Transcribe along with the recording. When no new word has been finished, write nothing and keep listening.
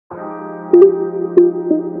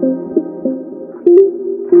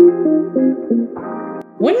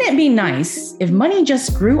Wouldn't it be nice if money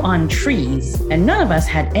just grew on trees and none of us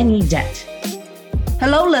had any debt?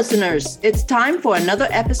 Hello, listeners. It's time for another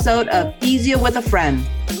episode of Easier with a Friend.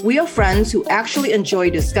 We are friends who actually enjoy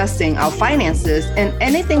discussing our finances and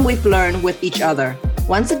anything we've learned with each other.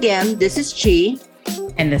 Once again, this is Chi.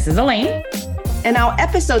 And this is Elaine. And our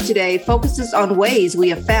episode today focuses on ways we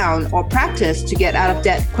have found or practiced to get out of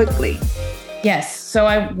debt quickly. Yes, so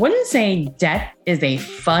I wouldn't say debt is a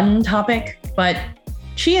fun topic, but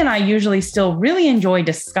Chi and I usually still really enjoy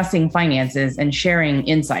discussing finances and sharing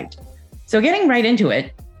insight. So getting right into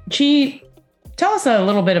it, Chi, tell us a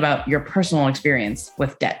little bit about your personal experience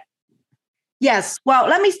with debt. Yes. Well,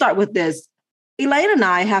 let me start with this. Elaine and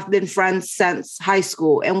I have been friends since high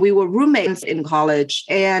school, and we were roommates in college.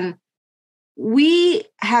 And we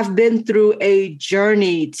have been through a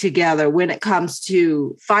journey together when it comes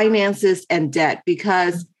to finances and debt,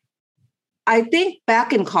 because I think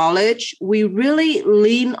back in college, we really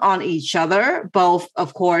lean on each other, both,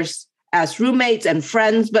 of course, as roommates and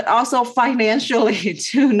friends, but also financially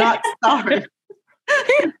to not starve.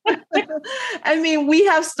 I mean, we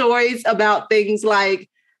have stories about things like,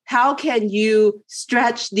 how can you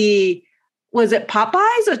stretch was it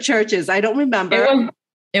Popeyes or Church's? I don't remember.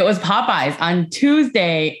 It was Popeyes. On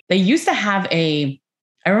Tuesday, they used to have I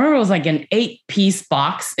remember it was like an 8-piece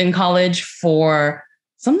box in college for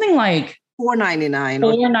something like $4.99.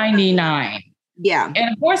 $4.99. Yeah.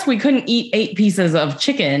 And of course, we couldn't eat 8 pieces of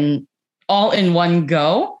chicken all in one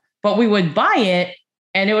go, but we would buy it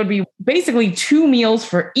and it would be basically 2 meals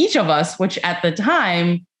for each of us, which at the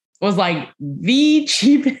time was like the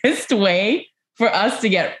cheapest way for us to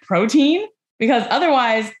get protein, because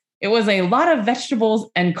otherwise it was a lot of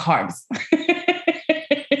vegetables and carbs.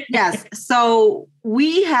 Yes. So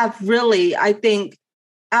we have really, I think,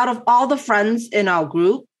 out of all the friends in our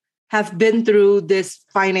group, have been through this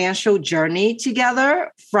financial journey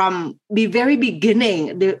together from the very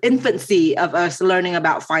beginning, the infancy of us learning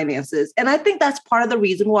about finances. And I think that's part of the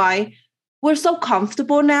reason why we're so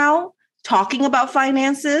comfortable now talking about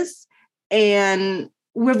finances. And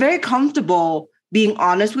we're very comfortable being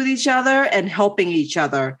honest with each other and helping each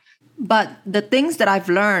other. But the things that I've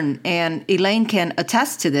learned, and Elaine can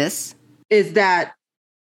attest to this, is that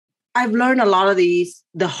I've learned a lot of these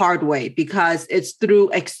the hard way because it's through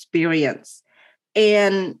experience.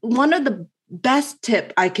 And one of the best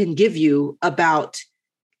tip I can give you about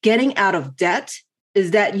getting out of debt is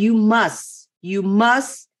that you must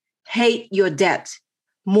hate your debt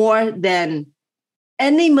more than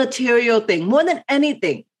any material thing, more than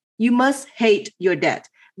anything. You must hate your debt.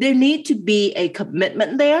 There needs to be a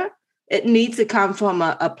commitment there. It needs to come from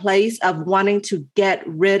a place of wanting to get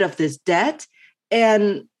rid of this debt.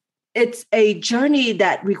 And it's a journey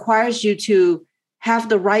that requires you to have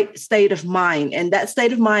the right state of mind. And that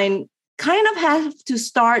state of mind kind of has to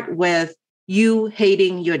start with you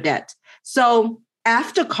hating your debt. So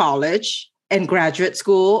after college and graduate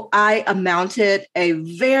school, I amounted a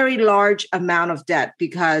very large amount of debt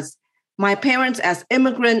because my parents as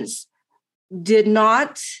immigrants did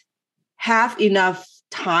not have enough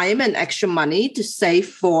time and extra money to save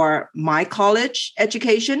for my college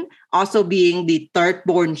education. Also, being the third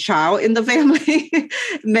born child in the family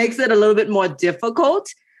makes it a little bit more difficult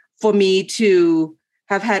for me to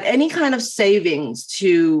have had any kind of savings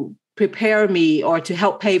to prepare me or to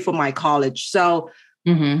help pay for my college. So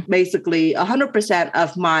basically 100%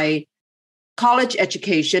 of my college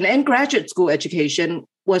education and graduate school education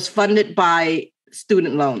was funded by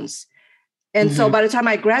student loans. And so by the time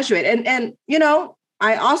I graduated, and you know,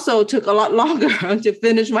 I also took a lot longer to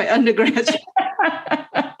finish my undergraduate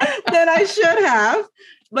than I should have.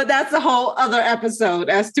 But that's a whole other episode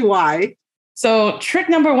as to why. So trick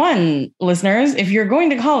number 1, listeners, if you're going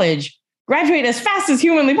to college, graduate as fast as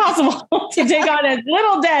humanly possible to take on as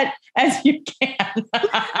little debt as you can.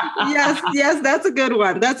 Yes, that's a good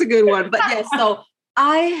one. That's a good one. But yes, so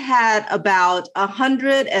I had about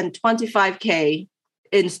 $125K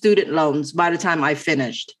in student loans by the time I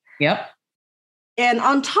finished. Yep. And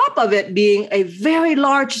on top of it being a very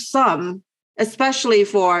large sum, especially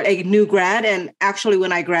for a new grad. And actually,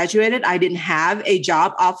 when I graduated, I didn't have a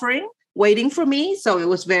job offering waiting for me. So it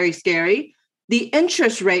was very scary. The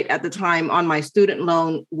interest rate at the time on my student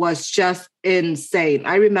loan was just insane.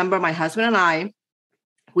 I remember my husband and I,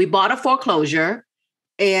 we bought a foreclosure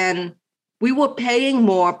and we were paying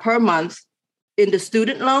more per month in the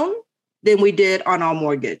student loan than we did on our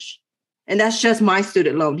mortgage. And that's just my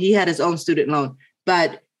student loan. He had his own student loan,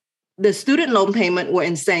 but the student loan payment were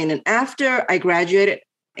insane. And after I graduated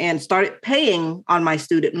and started paying on my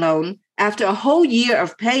student loan, after a whole year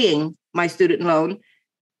of paying, my student loan,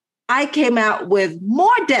 I came out with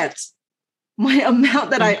more debts. My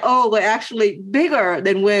amount that I owe were actually bigger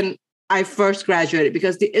than when I first graduated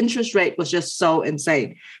because the interest rate was just so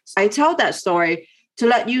insane. So I tell that story to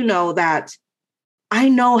let you know that I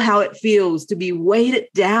know how it feels to be weighted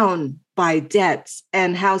down by debts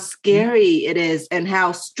and how scary it is and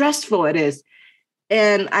how stressful it is.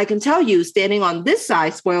 And I can tell you, standing on this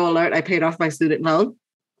side, spoiler alert, I paid off my student loan.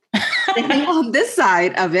 Standing on this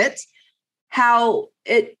side of it, how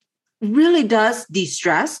it really does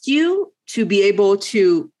de-stress you to be able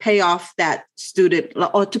to pay off that student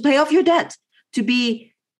or to pay off your debt, to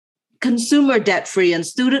be consumer debt-free and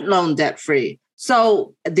student loan debt-free.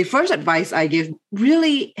 So the first advice I give,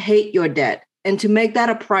 really hate your debt and to make that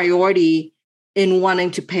a priority in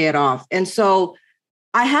wanting to pay it off. And so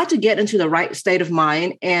I had to get into the right state of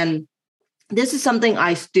mind. And this is something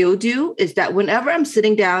I still do, is that whenever I'm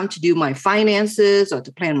sitting down to do my finances or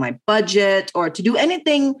to plan my budget or to do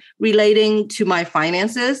anything relating to my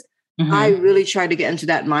finances, I really try to get into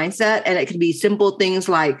that mindset. And it can be simple things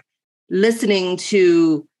like listening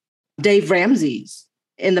to Dave Ramsey's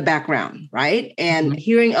in the background, right? And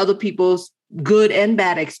hearing other people's good and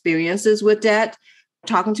bad experiences with debt,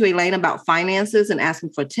 talking to Elaine about finances and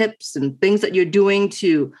asking for tips and things that you're doing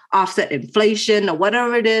to offset inflation or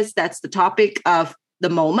whatever it is, that's the topic of the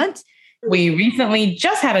moment. We recently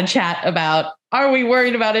just had a chat about, are we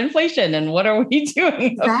worried about inflation and what are we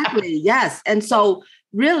doing? Exactly. Yes. And so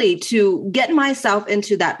really to get myself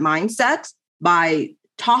into that mindset by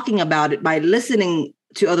talking about it, by listening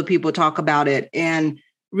to other people talk about it, and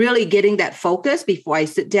really getting that focus before I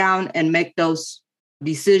sit down and make those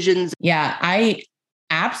decisions. Yeah, I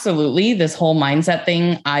absolutely, this whole mindset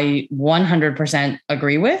thing, I 100%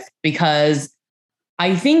 agree with, because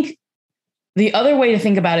I think the other way to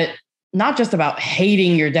think about it, not just about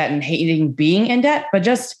hating your debt and hating being in debt, but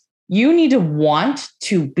just you need to want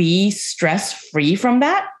to be stress-free from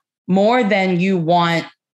that more than you want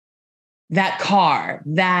that car,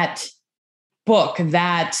 that book,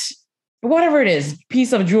 that whatever it is,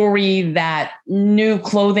 piece of jewelry, that new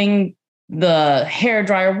clothing, the hair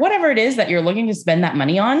dryer, whatever it is that you're looking to spend that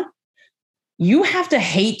money on. You have to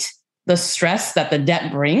hate the stress that the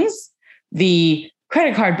debt brings, the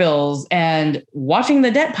credit card bills and watching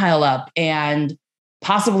the debt pile up, and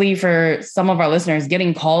possibly for some of our listeners,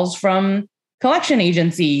 getting calls from collection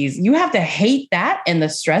agencies. You have to hate that and the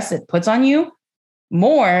stress it puts on you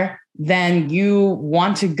more than you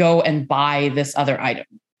want to go and buy this other item,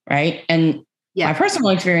 right? And my personal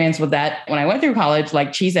experience with that, when I went through college,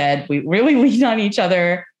 like she said, we really leaned on each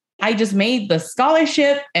other. I just made the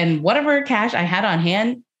scholarship and whatever cash I had on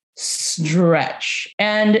hand stretch.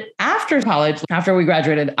 And after college, after we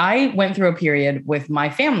graduated, I went through a period with my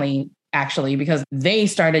family, actually, because they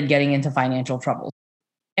started getting into financial trouble.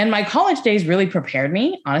 And my college days really prepared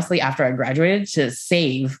me, honestly, after I graduated, to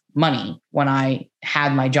save money when I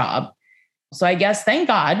had my job. So I guess, thank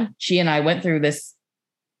God, she and I went through this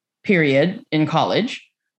period in college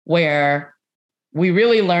where we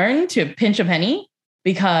really learned to pinch a penny,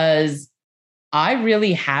 because I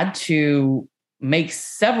really had to make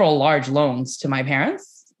several large loans to my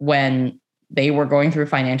parents when they were going through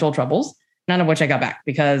financial troubles, none of which I got back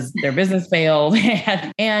because their business failed.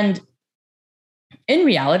 And in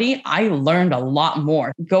reality, I learned a lot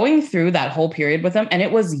more going through that whole period with them. And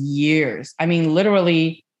it was years. I mean,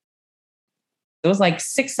 literally, it was like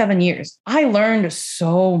 6-7 years. I learned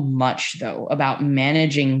so much, though, about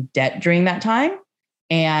managing debt during that time,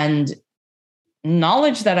 and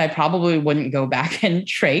knowledge that I probably wouldn't go back and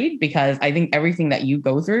trade, because I think everything that you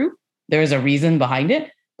go through, there's a reason behind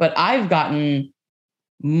it. But I've gotten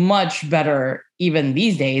much better even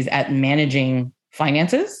these days at managing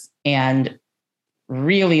finances and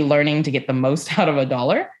really learning to get the most out of a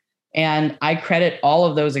dollar. And I credit all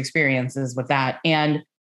of those experiences with that. And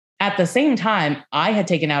at the same time, I had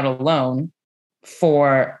taken out a loan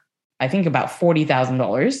for, I think, about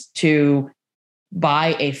 $40,000 to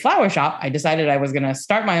buy a flower shop. I decided I was going to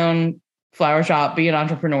start my own flower shop, be an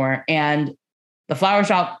entrepreneur. And the flower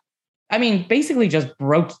shop, I mean, basically just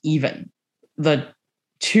broke even the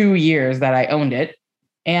 2 years that I owned it.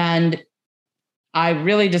 And I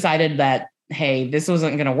really decided that, hey, this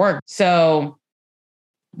wasn't going to work. So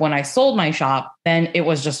when I sold my shop, then it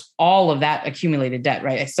was just all of that accumulated debt,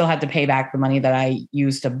 right? I still had to pay back the money that I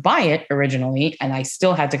used to buy it originally. And I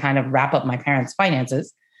still had to kind of wrap up my parents'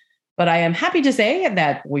 finances. But I am happy to say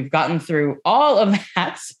that we've gotten through all of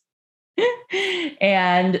that.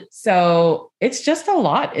 And so it's just a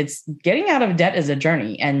lot. It's getting out of debt is a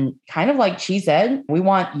journey. And kind of like she said, we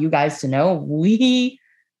want you guys to know we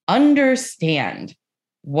understand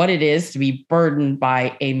what it is to be burdened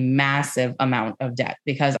by a massive amount of debt.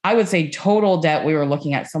 Because I would say total debt, we were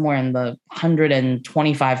looking at somewhere in the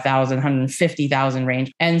 125,000, 150,000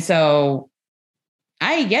 range. And so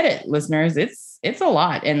I get it, listeners. It's a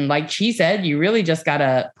lot. And like she said, you really just got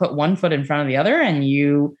to put one foot in front of the other, and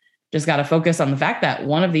you just got to focus on the fact that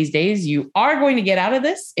one of these days you are going to get out of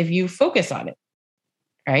this if you focus on it.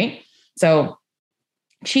 Right. So,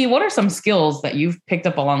 Chi, what are some skills that you've picked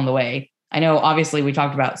up along the way? I know obviously we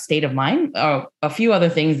talked about state of mind, a few other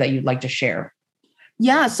things that you'd like to share.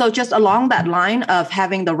 Yeah. So just along that line of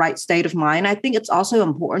having the right state of mind, I think it's also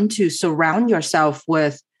important to surround yourself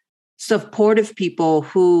with supportive people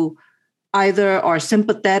who either are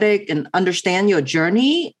sympathetic and understand your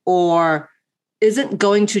journey, or isn't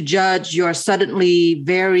going to judge your suddenly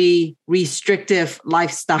very restrictive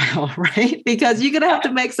lifestyle, right? Because you're going to have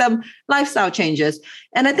to make some lifestyle changes.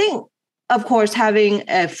 And I think, of course, having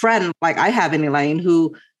a friend like I have in Elaine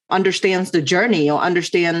who understands the journey or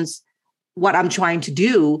understands what I'm trying to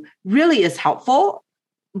do really is helpful.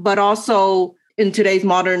 But also in today's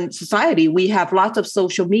modern society, we have lots of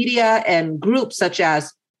social media and groups such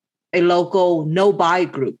as a local no-buy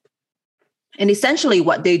group. And essentially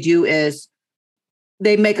what they do is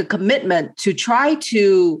they make a commitment to try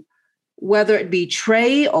to, whether it be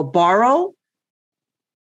trade or borrow,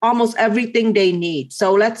 almost everything they need.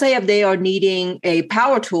 So let's say if they are needing a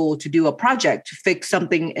power tool to do a project, to fix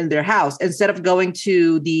something in their house, instead of going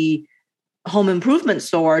to the home improvement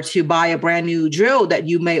store to buy a brand new drill that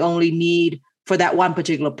you may only need for that one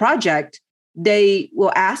particular project, they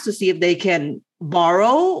will ask to see if they can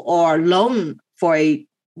borrow or loan for a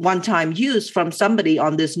one-time use from somebody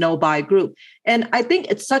on this no-buy group. And I think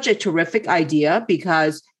it's such a terrific idea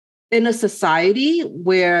because in a society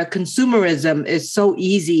where consumerism is so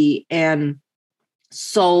easy and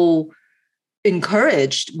so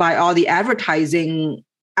encouraged by all the advertising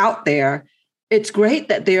out there, it's great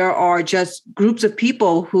that there are just groups of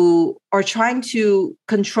people who are trying to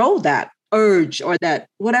control that urge or that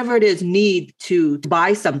whatever it is need to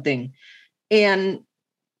buy something. And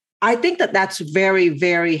I think that that's very,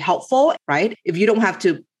 very helpful, right? If you don't have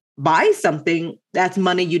to buy something, that's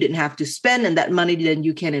money you didn't have to spend, and that money then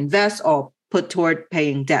you can invest or put toward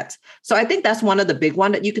paying debts. So I think that's one of the big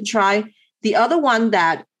one that you can try. The other one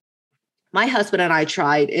that my husband and I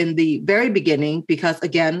tried in the very beginning, because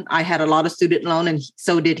again, I had a lot of student loan and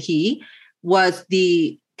so did he, was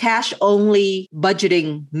the cash only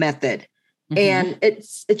budgeting method. Mm-hmm. And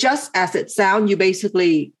it's just as it sounds, you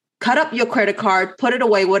basically cut up your credit card, put it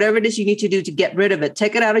away, whatever it is you need to do to get rid of it,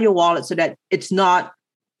 take it out of your wallet so that it's not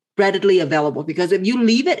readily available. Because if you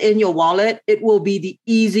leave it in your wallet, it will be the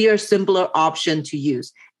easier, simpler option to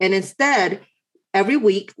use. And instead, every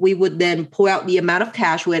week, we would then pull out the amount of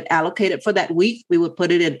cash we had allocated for that week. We would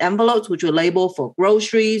put it in envelopes, which were labeled for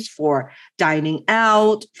groceries, for dining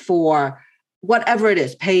out, for whatever it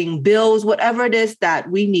is, paying bills, whatever it is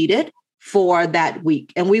that we needed for that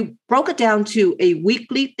week. And we broke it down to a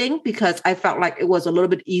weekly thing because I felt like it was a little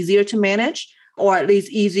bit easier to manage, or at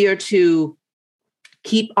least easier to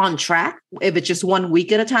keep on track. If it's just 1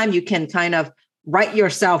 week at a time, you can kind of write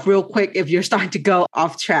yourself real quick if you're starting to go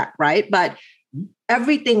off track, right? But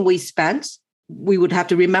everything we spent, we would have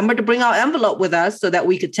to remember to bring our envelope with us so that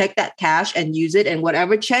we could take that cash and use it. And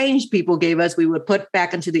whatever change people gave us, we would put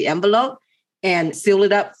back into the envelope and seal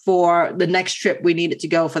it up for the next trip we needed to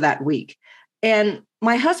go for that week. And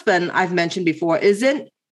my husband, I've mentioned before, isn't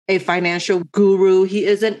a financial guru. He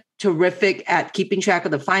isn't terrific at keeping track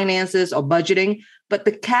of the finances or budgeting, but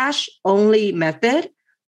the cash only method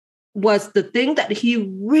was the thing that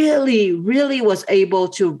he really, really was able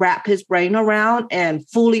to wrap his brain around and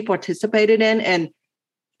fully participated in. And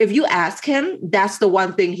if you ask him, that's the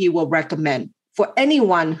one thing he will recommend for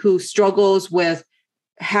anyone who struggles with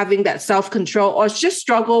having that self-control or just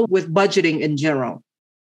struggle with budgeting in general.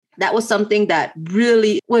 That was something that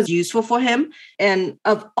really was useful for him. And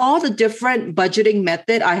of all the different budgeting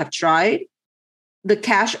method I have tried, the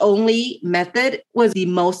cash only method was the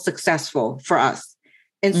most successful for us.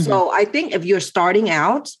 And so I think if you're starting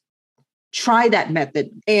out, try that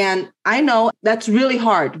method. And I know that's really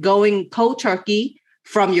hard. Going cold turkey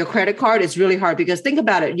from your credit card is really hard because think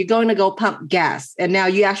about it. You're going to go pump gas and now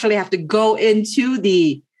you actually have to go into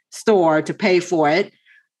the store to pay for it.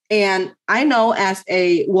 And I know as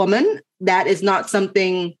a woman, that is not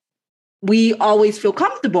something we always feel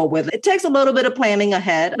comfortable with. It takes a little bit of planning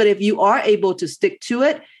ahead, but if you are able to stick to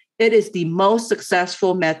it, it is the most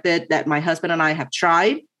successful method that my husband and I have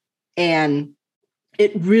tried. And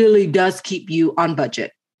it really does keep you on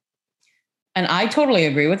budget. And I totally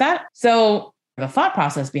agree with that. So the thought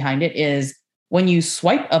process behind it is when you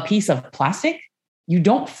swipe a piece of plastic, you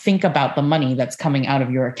don't think about the money that's coming out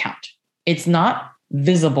of your account. It's not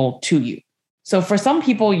visible to you. So for some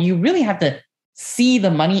people, you really have to see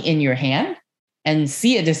the money in your hand and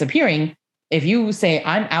see it disappearing. If you say,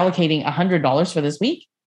 I'm allocating $100 for this week,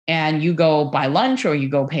 and you go buy lunch or you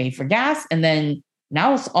go pay for gas, and then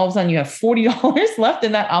now all of a sudden you have $40 left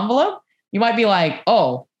in that envelope, you might be like,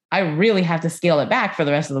 oh, I really have to scale it back for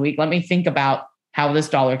the rest of the week. Let me think about how this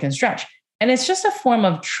dollar can stretch. And it's just a form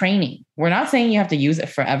of training. We're not saying you have to use it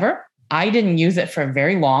forever. I didn't use it for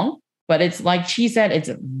very long, but it's like she said, it's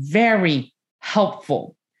very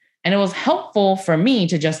helpful. And it was helpful for me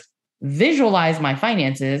to just visualize my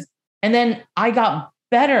finances. And then I got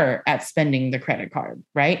better at spending the credit card,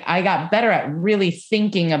 right? I got better at really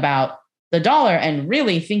thinking about the dollar and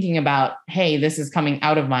really thinking about, hey, this is coming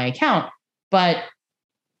out of my account. But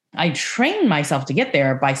I trained myself to get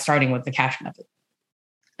there by starting with the cash method.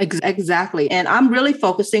 Exactly. And I'm really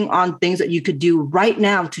focusing on things that you could do right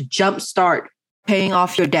now to jumpstart paying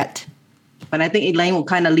off your debt. And I think Elaine will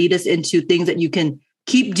kind of lead us into things that you can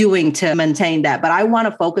keep doing to maintain that. But I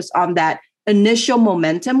want to focus on that initial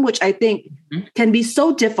momentum, which I think can be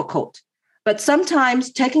so difficult. But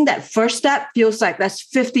sometimes taking that first step feels like that's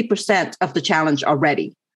 50% of the challenge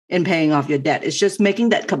already in paying off your debt. It's just making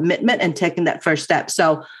that commitment and taking that first step.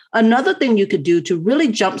 So another thing you could do to really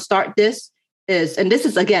jumpstart this is, and this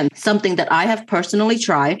is, again, something that I have personally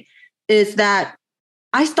tried, is that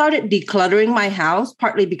I started decluttering my house,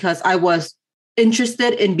 partly because I was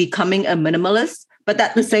interested in becoming a minimalist. But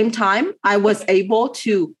at the same time, I was able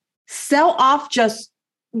to sell off just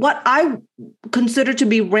what I consider to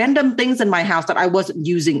be random things in my house that I wasn't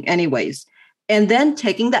using anyways. And then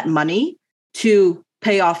taking that money to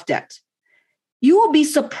pay off debt. You will be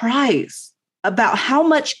surprised about how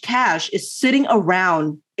much cash is sitting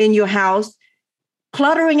around in your house,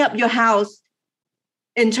 cluttering up your house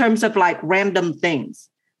in terms of like random things.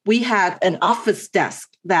 We had an office desk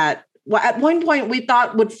that at one point we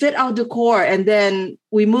thought would fit our decor, and then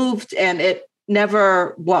we moved and it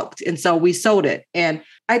never worked. And so we sold it. And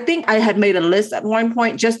I think I had made a list at one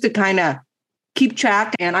point just to kind of keep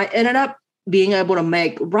track. And I ended up being able to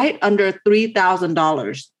make right under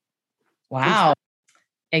 $3,000. Wow.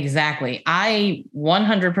 Exactly. I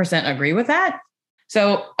 100% agree with that.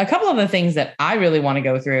 So a couple of the things that I really want to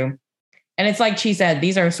go through, and it's like she said,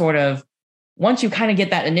 these are sort of, once you kind of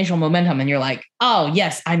get that initial momentum and you're like, oh,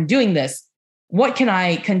 yes, I'm doing this. What can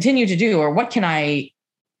I continue to do? Or what can I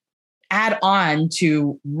add on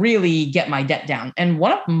to really get my debt down? And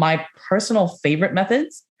one of my personal favorite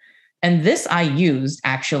methods, and this I used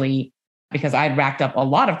actually because I'd racked up a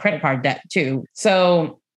lot of credit card debt too.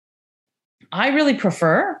 So I really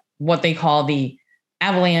prefer what they call the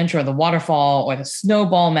avalanche or the waterfall or the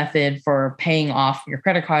snowball method for paying off your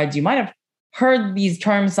credit cards. You might have heard these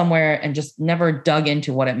terms somewhere and just never dug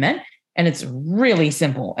into what it meant. And it's really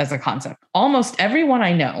simple as a concept. Almost everyone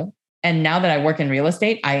I know, and now that I work in real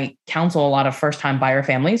estate, I counsel a lot of first-time buyer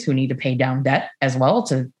families who need to pay down debt as well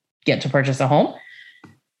to get to purchase a home.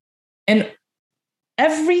 And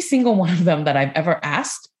every single one of them that I've ever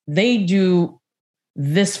asked, they do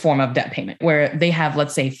this form of debt payment where they have,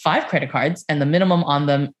 let's say, 5 credit cards and the minimum on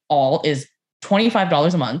them all is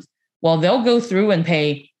 $25 a month. Well, they'll go through and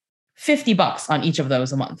pay $50 on each of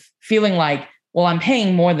those a month, feeling like, well, I'm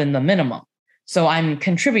paying more than the minimum. So I'm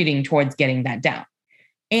contributing towards getting that down.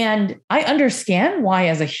 And I understand why,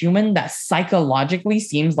 as a human, that psychologically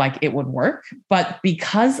seems like it would work. But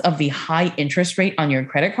because of the high interest rate on your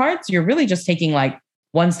credit cards, you're really just taking like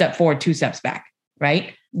 1 step forward, 2 steps back,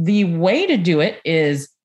 right? The way to do it is,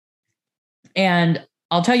 and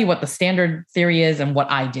I'll tell you what the standard theory is and what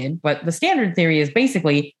I did, but the standard theory is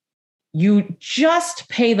basically you just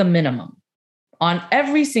pay the minimum on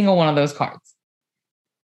every single one of those cards,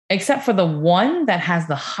 except for the one that has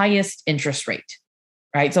the highest interest rate,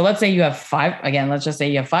 right? So let's say you have 5, again, let's just say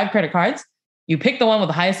you have 5 credit cards. You pick the one with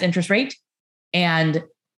the highest interest rate. And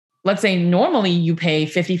let's say normally you pay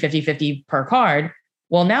 50, 50, 50 per card.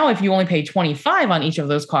 Well, now if you only pay 25 on each of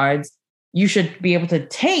those cards, you should be able to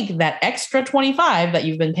take that extra 25 that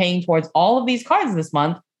you've been paying towards all of these cards this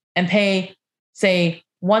month and pay, say,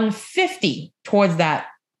 150 towards that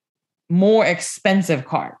more expensive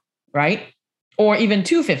card, right? Or even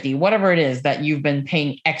 250, whatever it is that you've been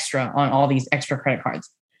paying extra on all these extra credit cards.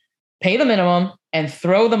 Pay the minimum and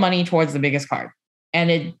throw the money towards the biggest card.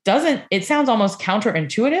 And it sounds almost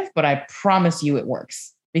counterintuitive, but I promise you it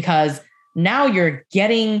works, because now you're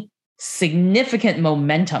getting significant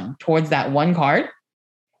momentum towards that one card.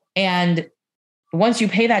 And once you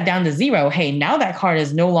pay that down to 0, hey, now that card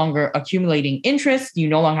is no longer accumulating interest. You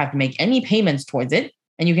no longer have to make any payments towards it.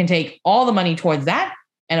 And you can take all the money towards that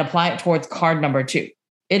and apply it towards card number 2.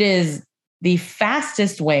 It is the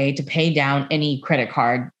fastest way to pay down any credit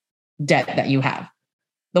card debt that you have.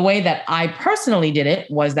 The way that I personally did it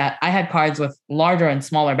was that I had cards with larger and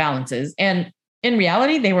smaller balances. And in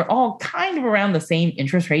reality, they were all kind of around the same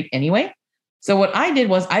interest rate anyway. So what I did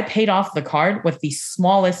was I paid off the card with the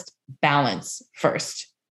smallest balance first,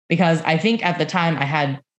 because I think at the time I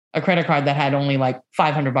had a credit card that had only like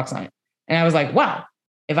 $500 on it. And I was like, wow,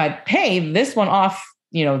 if I pay this one off,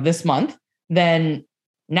 this month, then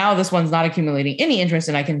now this one's not accumulating any interest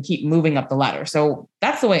and I can keep moving up the ladder. So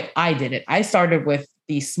that's the way I did it. I started with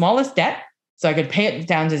the smallest debt so I could pay it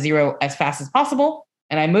down to 0 as fast as possible.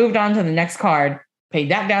 And I moved on to the next card,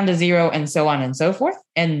 paid that down to 0, and so on and so forth.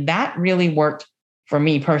 And that really worked for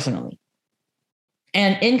me personally.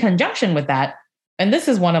 And in conjunction with that, and this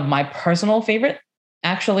is one of my personal favorite,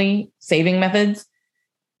 actually, saving methods.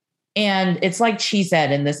 And it's like she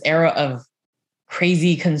said, in this era of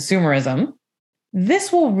crazy consumerism,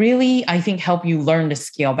 this will really, I think, help you learn to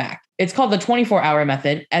scale back. It's called the 24-hour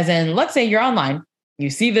method, as in, let's say you're online, you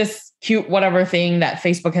see this cute whatever thing that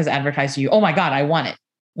Facebook has advertised to you. Oh my God, I want it.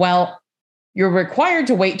 Well, you're required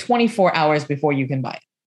to wait 24 hours before you can buy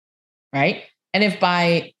it, right? And if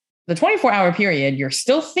by the 24-hour period, you're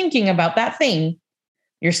still thinking about that thing,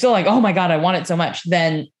 you're still like, oh my God, I want it so much,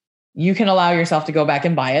 then you can allow yourself to go back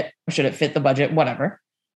and buy it. Should it fit the budget, whatever.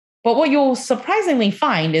 But what you'll surprisingly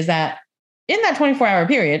find is that in that 24-hour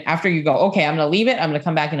period, after you go, okay, I'm going to leave it, I'm going to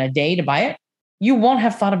come back in a day to buy it, you won't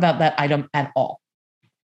have thought about that item at all.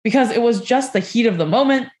 Because it was just the heat of the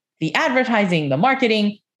moment, the advertising, the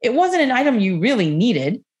marketing. It wasn't an item you really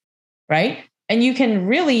needed, right? And you can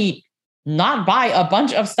really not buy a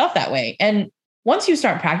bunch of stuff that way. And once you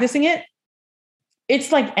start practicing it,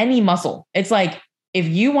 it's like any muscle. It's like if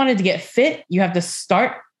you wanted to get fit, you have to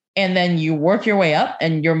start and then you work your way up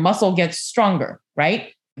and your muscle gets stronger,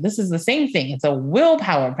 right? This is the same thing. It's a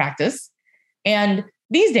willpower practice. And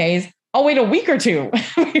these days, I'll wait a week or two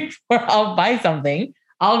before I'll buy something.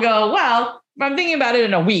 I'll go, well, if I'm thinking about it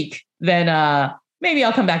in a week, then maybe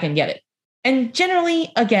I'll come back and get it. And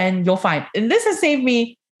generally, again, you'll find, and this has saved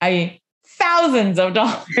me thousands of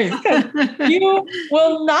dollars, because you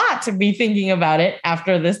will not be thinking about it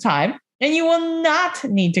after this time, and you will not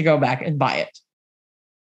need to go back and buy it.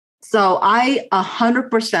 So I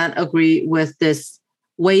 100% agree with this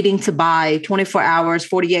waiting to buy 24 hours,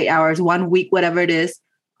 48 hours, 1 week, whatever it is.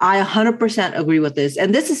 I 100% agree with this.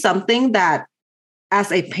 And this is something that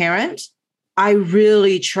as a parent, I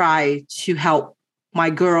really try to help my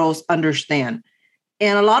girls understand.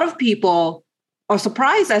 And a lot of people are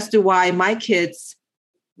surprised as to why my kids,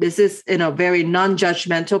 this is in a very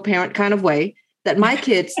non-judgmental parent kind of way, that my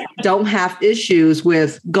kids don't have issues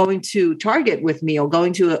with going to Target with me or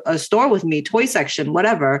going to a store with me, toy section,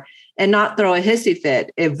 whatever, and not throw a hissy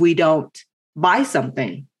fit if we don't buy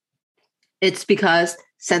something. It's because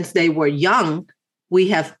since they were young, we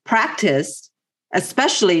have practiced,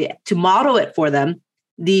 especially to model it for them,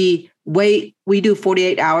 the way we do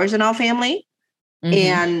 48 hours in our family. Mm-hmm.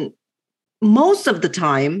 And most of the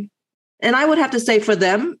time, and I would have to say for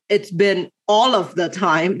them, it's been all of the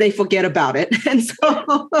time, they forget about it. And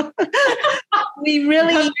so we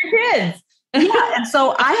really... kids. Yeah. And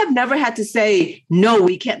so I have never had to say, no,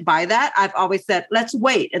 we can't buy that. I've always said, let's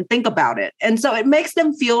wait and think about it. And so it makes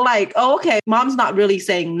them feel like, oh, okay, mom's not really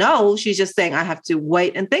saying no. She's just saying I have to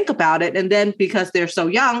wait and think about it. And then because they're so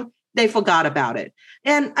young, they forgot about it.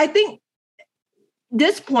 And I think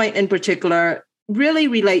this point in particular really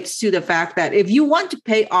relates to the fact that if you want to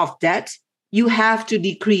pay off debt, you have to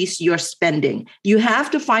decrease your spending. You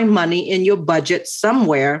have to find money in your budget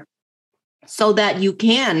somewhere so that you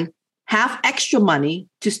can have extra money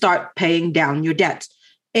to start paying down your debt.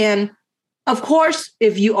 And of course,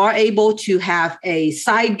 if you are able to have a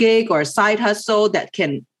side gig or a side hustle that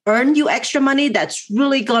can earn you extra money, that's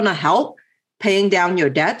really going to help paying down your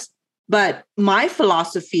debt. But my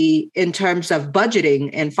philosophy in terms of budgeting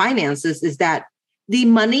and finances is that the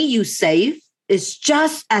money you save is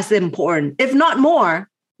just as important, if not more,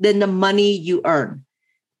 than the money you earn.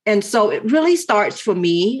 And so it really starts for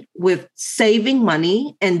me with saving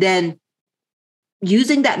money and then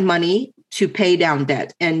using that money to pay down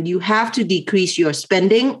debt. And you have to decrease your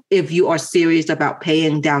spending if you are serious about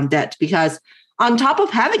paying down debt, because on top of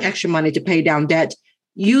having extra money to pay down debt,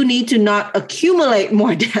 you need to not accumulate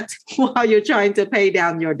more debt while you're trying to pay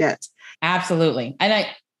down your debt. Absolutely. And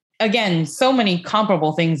again, so many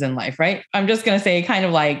comparable things in life, right? I'm just going to say kind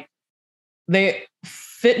of like the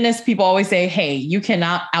fitness people always say, hey, you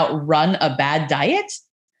cannot outrun a bad diet.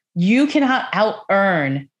 You cannot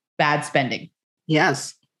out-earn bad spending.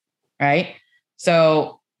 Yes. Right.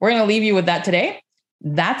 So we're going to leave you with that today.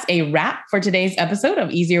 That's a wrap for today's episode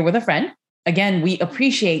of Easier with a Friend. Again, we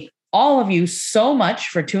appreciate all of you so much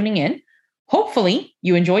for tuning in. Hopefully,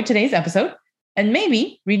 you enjoyed today's episode and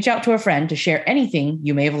maybe reach out to a friend to share anything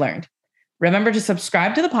you may have learned. Remember to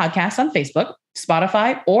subscribe to the podcast on Facebook,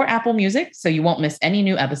 Spotify, or Apple Music so you won't miss any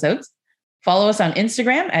new episodes. Follow us on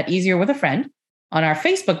Instagram at Easier with a Friend, on our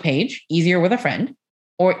Facebook page, Easier with a Friend,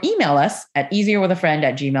 or email us at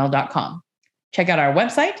easierwithafriend@gmail.com. Check out our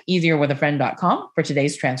website, easierwithafriend.com, for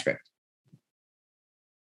today's transcript.